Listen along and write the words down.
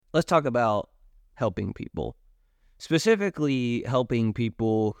let's talk about helping people, specifically helping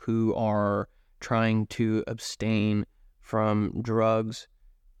people who are trying to abstain from drugs,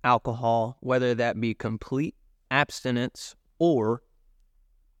 alcohol, whether that be complete abstinence or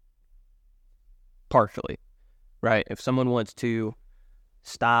partially, right? If someone wants to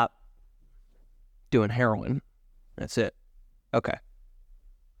stop doing heroin, that's it. Okay.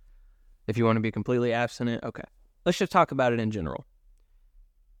 If you want to be completely abstinent, okay. Let's just talk about it in general.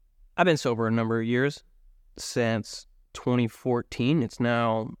 I've been sober a number of years, since 2014. It's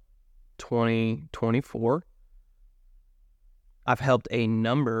now 2024. I've helped a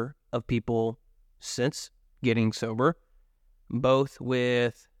number of people since getting sober, both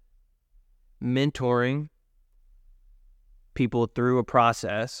with mentoring people through a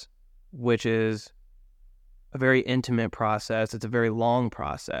process, which is a very intimate process. It's a very long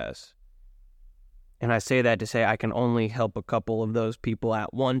process. And I say that to say I can only help a couple of those people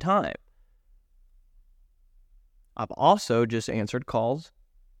at one time. I've also just answered calls.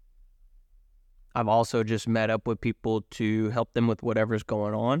 I've also just met up with people to help them with whatever's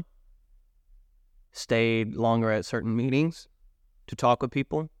going on. Stayed longer at certain meetings to talk with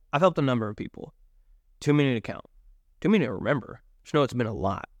people. I've helped a number of people. Too many to count. Too many to remember. Just know it's been a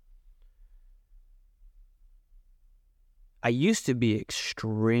lot. I used to be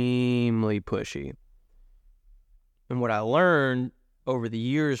extremely pushy. And what I learned over the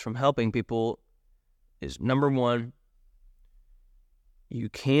years from helping people is, number one, you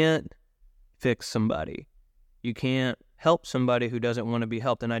can't fix somebody. You can't help somebody who doesn't want to be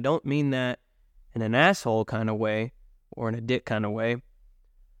helped. And I don't mean that in an asshole kind of way or in a dick kind of way,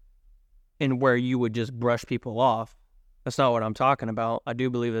 in where you would just brush people off. That's not what I'm talking about. I do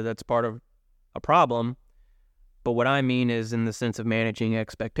believe that that's part of a problem. But what I mean is in the sense of managing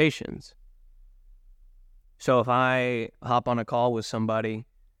expectations. So if I hop on a call with somebody,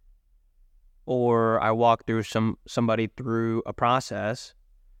 or I walk through somebody through a process,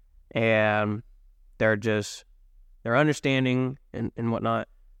 and they're understanding and whatnot,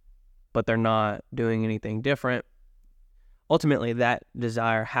 but they're not doing anything different, ultimately that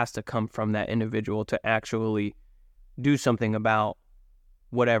desire has to come from that individual to actually do something about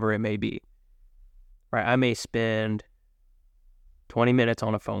whatever it may be. Right? I may spend 20 minutes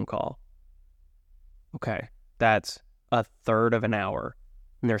on a phone call. Okay, that's a third of an hour,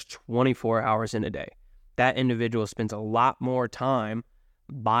 and there's 24 hours in a day. That individual spends a lot more time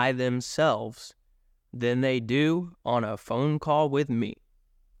by themselves than they do on a phone call with me.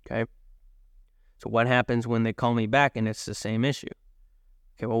 Okay? So what happens when they call me back and it's the same issue?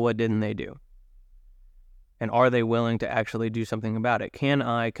 Okay, well, what didn't they do? And are they willing to actually do something about it? Can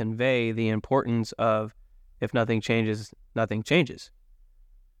I convey the importance of, if nothing changes, nothing changes?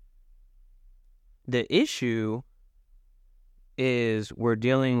 The issue is we're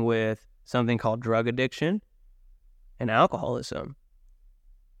dealing with something called drug addiction and alcoholism.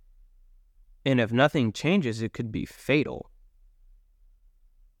 And if nothing changes, it could be fatal.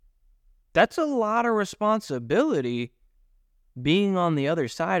 That's a lot of responsibility, being on the other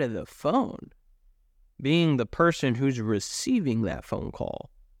side of the phone, being the person who's receiving that phone call.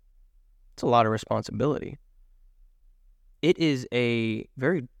 It's a lot of responsibility. It is a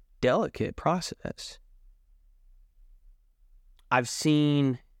very delicate process. I've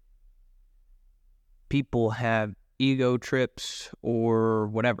seen people have ego trips or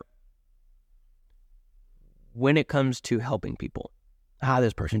whatever when it comes to helping people.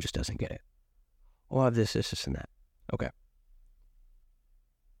 This person just doesn't get it. Oh, this, and that. Okay.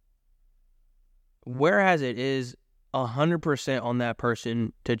 Whereas it is 100% on that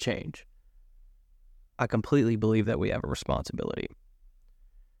person to change, I completely believe that we have a responsibility.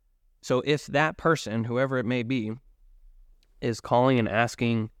 So if that person, whoever it may be, is calling and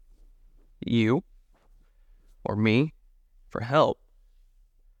asking you or me for help,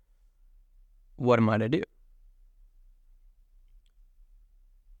 what am I to do?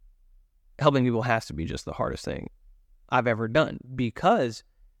 Helping people has to be just the hardest thing I've ever done, because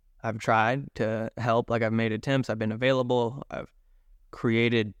I've tried to help. Like, I've made attempts. I've been available. I've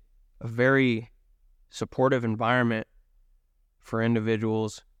created a very supportive environment for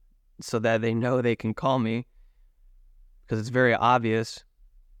individuals so that they know they can call me, because it's very obvious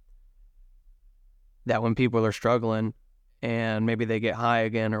that when people are struggling and maybe they get high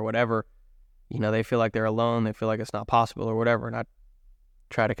again or whatever, they feel like they're alone. They feel like it's not possible or whatever. And I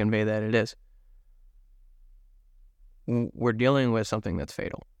try to convey that it is. We're dealing with something that's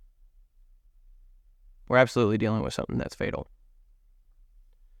fatal. We're absolutely dealing with something that's fatal.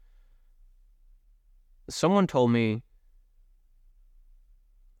 Someone told me,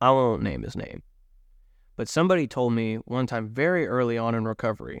 I won't name his name, But somebody told me one time very early on in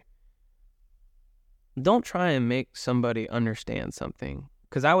recovery, don't try and make somebody understand something.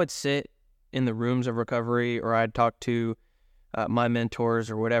 Because I would sit in the rooms of recovery, or I'd talk to my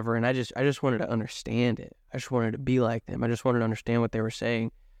mentors or whatever, and I just wanted to understand it. I just wanted to be like them. I just wanted to understand what they were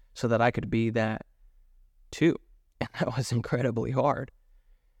saying so that I could be that too. And that was incredibly hard.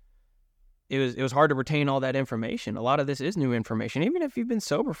 It was hard to retain all that information. A lot of this is new information, even if you've been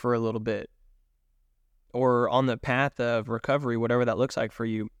sober for a little bit or on the path of recovery, whatever that looks like for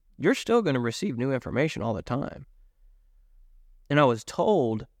you, you're still going to receive new information all the time. And I was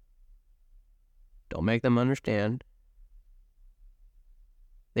told, don't make them understand.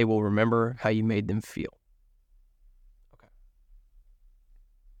 They will remember how you made them feel. Okay.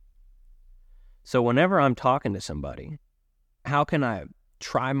 So whenever I'm talking to somebody, how can I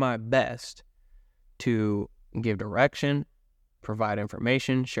try my best to give direction, provide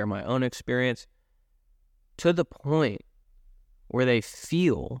information, share my own experience to the point where they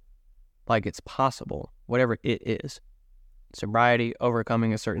feel like it's possible, whatever it is. Sobriety,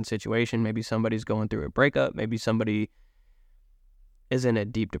 overcoming a certain situation. Maybe somebody's going through a breakup. Maybe somebody is in a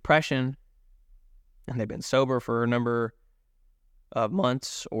deep depression and they've been sober for a number of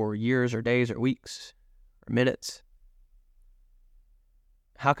months or years or days or weeks or minutes.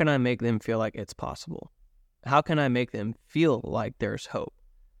 How can I make them feel like it's possible? How can I make them feel like there's hope?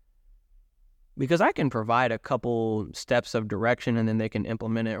 Because I can provide a couple steps of direction and then they can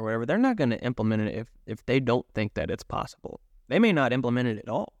implement it or whatever. They're not going to implement it if they don't think that it's possible. They may not implement it at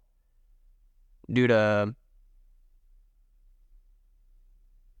all due to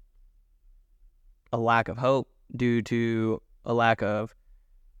a lack of hope, due to a lack of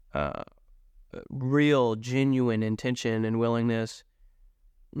real, genuine intention and willingness.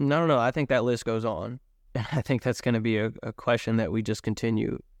 I don't know. I think that list goes on. And I think that's going to be a question that we just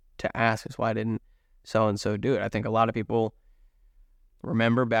continue to ask is why didn't so-and-so do it? I think a lot of people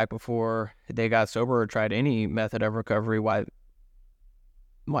remember back before they got sober or tried any method of recovery why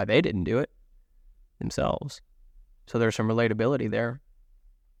they didn't do it themselves. So there's some relatability there.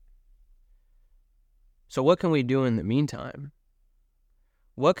 So what can we do in the meantime?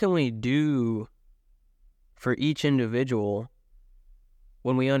 What can we do for each individual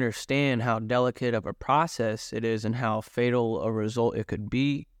when we understand how delicate of a process it is and how fatal a result it could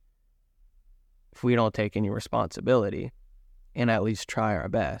be if we don't take any responsibility and at least try our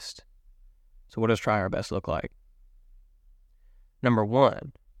best? So what does try our best look like? Number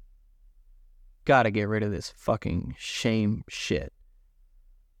one, gotta get rid of this fucking shame shit.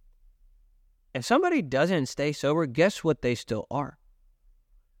 If somebody doesn't stay sober, guess what they still are?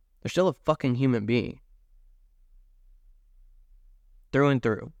 They're still a fucking human being. Through and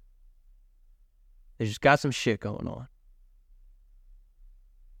through. They just got some shit going on.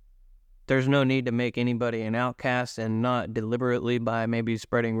 There's no need to make anybody an outcast, and not deliberately by maybe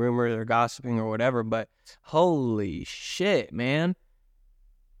spreading rumors or gossiping or whatever, but holy shit, man.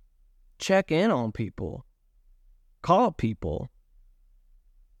 Check in on people. Call people.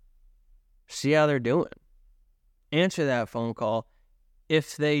 See how they're doing. Answer that phone call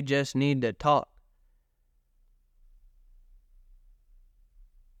if they just need to talk.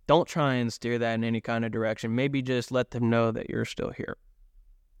 Don't try and steer that in any kind of direction. Maybe just let them know that you're still here.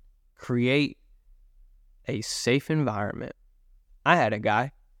 Create a safe environment. I had a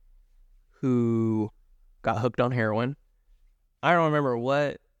guy who got hooked on heroin. I don't remember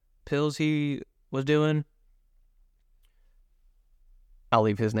what pills he was doing. I'll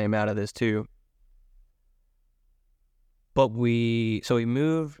leave his name out of this too. But he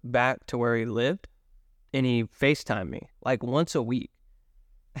moved back to where he lived, and he FaceTimed me like once a week.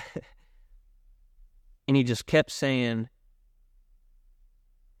 And he just kept saying,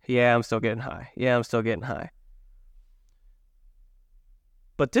 yeah, I'm still getting high. Yeah, I'm still getting high.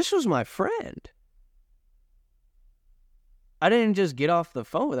 But this was my friend. I didn't just get off the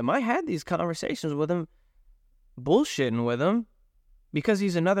phone with him. I had these conversations with him, bullshitting with him, because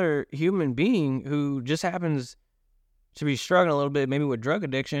he's another human being who just happens to be struggling a little bit, maybe with drug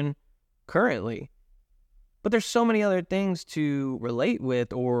addiction currently. But there's so many other things to relate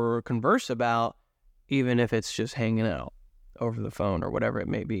with or converse about, even if it's just hanging out over the phone or whatever it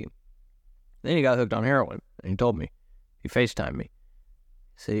may be. Then he got hooked on heroin, and he told me. He FaceTimed me. He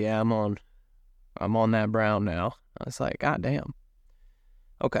said, yeah, I'm on that brown now. I was like, God damn.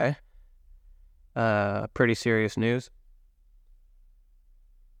 Okay. Pretty serious news.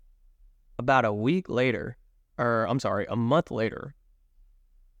 About a month later,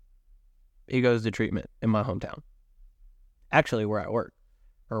 he goes to treatment in my hometown. Actually, where I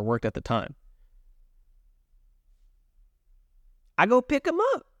worked at the time. I go pick him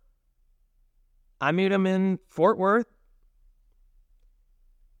up. I meet him in Fort Worth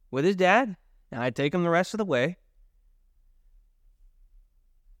with his dad, and I take him the rest of the way.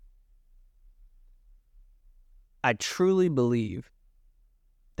 I truly believe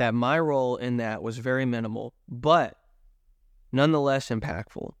that my role in that was very minimal, but nonetheless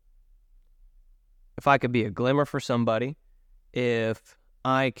impactful. If I could be a glimmer for somebody, if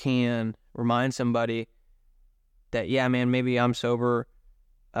I can remind somebody that, yeah, man, maybe I'm sober,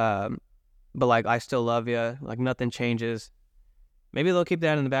 but like I still love you, like nothing changes. Maybe they'll keep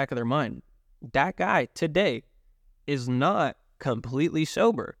that in the back of their mind. That guy today is not completely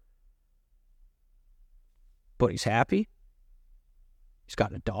sober, but he's happy. He's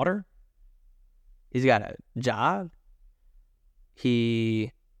got a daughter. He's got a job.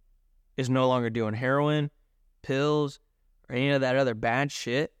 He is no longer doing heroin, pills, or any of that other bad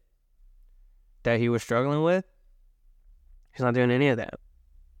shit that he was struggling with. He's not doing any of that.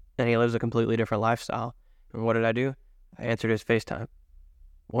 And he lives a completely different lifestyle. And what did I do? I answered his FaceTime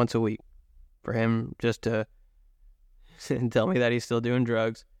once a week for him just to tell me that he's still doing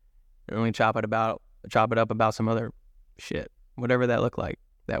drugs, and then we chop it up about some other shit, whatever that looked like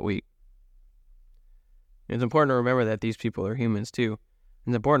that week. It's important to remember that these people are humans too.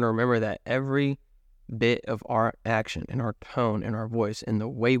 It's important to remember that every bit of our action and our tone and our voice and the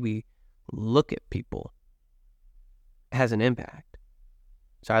way we look at people has an impact.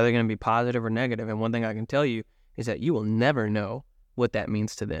 It's either going to be positive or negative. And one thing I can tell you is that you will never know what that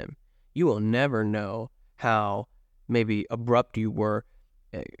means to them. You will never know how maybe abrupt you were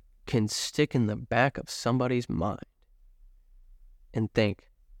can stick in the back of somebody's mind and think,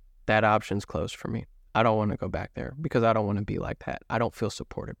 that option's closed for me. I don't want to go back there because I don't want to be like that. I don't feel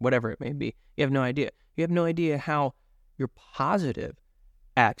supported, whatever it may be. You have no idea. You have no idea how your positive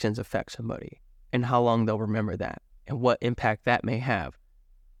actions affect somebody and how long they'll remember that and what impact that may have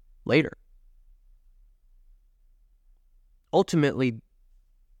later. Ultimately,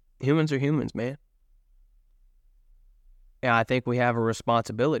 humans are humans, man. And I think we have a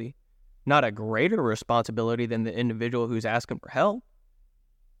responsibility, not a greater responsibility than the individual who's asking for help,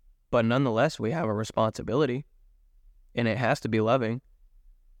 but nonetheless, we have a responsibility, and it has to be loving.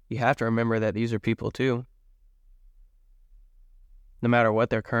 You have to remember that these are people too. No matter what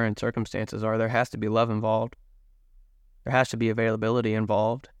their current circumstances are, there has to be love involved. There has to be availability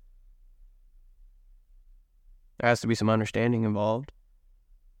involved. There has to be some understanding involved.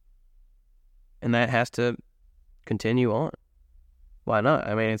 And that has to continue on. Why not?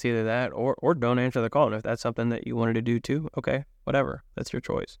 I mean, it's either that or don't answer the call. And if that's something that you wanted to do too, okay, whatever. That's your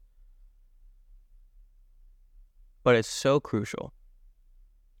choice. But it's so crucial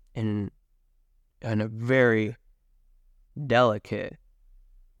in a very delicate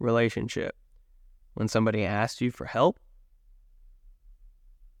relationship when somebody asks you for help.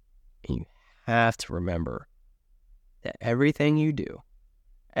 You have to remember that everything you do,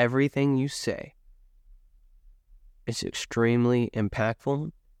 everything you say is extremely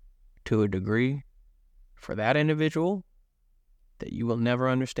impactful to a degree for that individual that you will never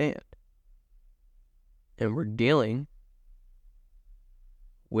understand. And we're dealing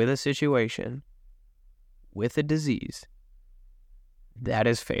with a situation, with a disease that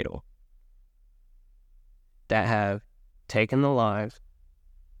is fatal, that have taken the lives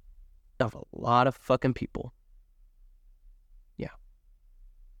of a lot of fucking people. Yeah.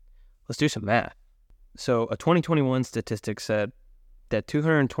 Let's do some math. So a 2021 statistic said that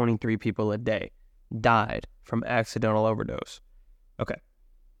 223 people a day died from accidental overdose. Okay.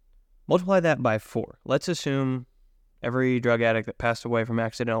 Multiply that by 4. Let's assume every drug addict that passed away from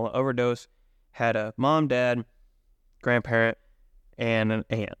accidental overdose had a mom, dad, grandparent, and an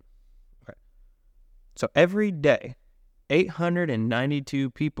aunt. Okay. So every day,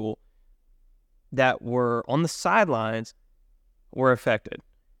 892 people that were on the sidelines were affected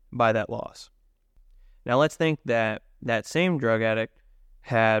by that loss. Now let's think that that same drug addict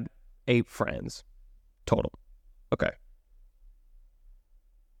had 8 friends total. Okay.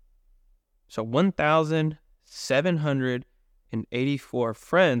 So 1,784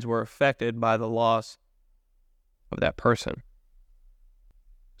 friends were affected by the loss of that person.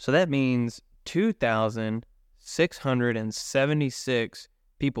 So that means 2,676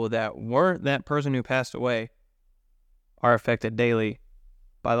 people that weren't that person who passed away are affected daily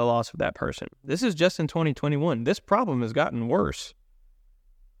by the loss of that person. This is just in 2021. This problem has gotten worse.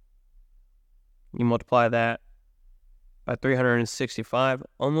 You multiply that by 365,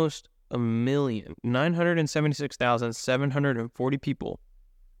 almost 976,740 people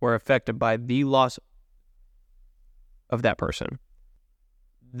were affected by the loss of that person.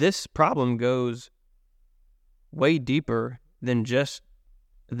 This problem goes way deeper than just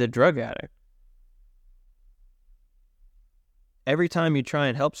the drug addict. every time you try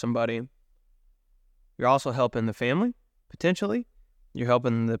and help somebody, you're also helping the family, potentially. You're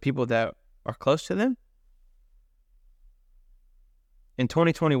helping the people that are close to them. In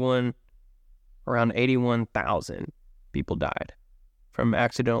 2021, around 81,000 people died from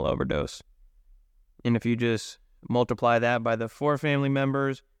accidental overdose. And if you just multiply that by the 4 family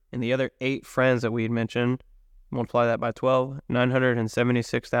members and the other 8 friends that we had mentioned, multiply that by 12,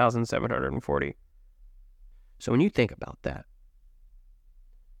 976,740. So when you think about that,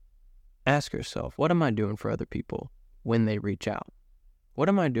 ask yourself, what am I doing for other people when they reach out? What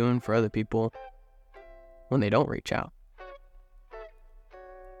am I doing for other people when they don't reach out?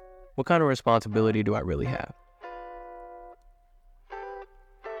 What kind of responsibility do I really have?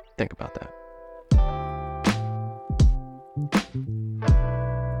 Think about that.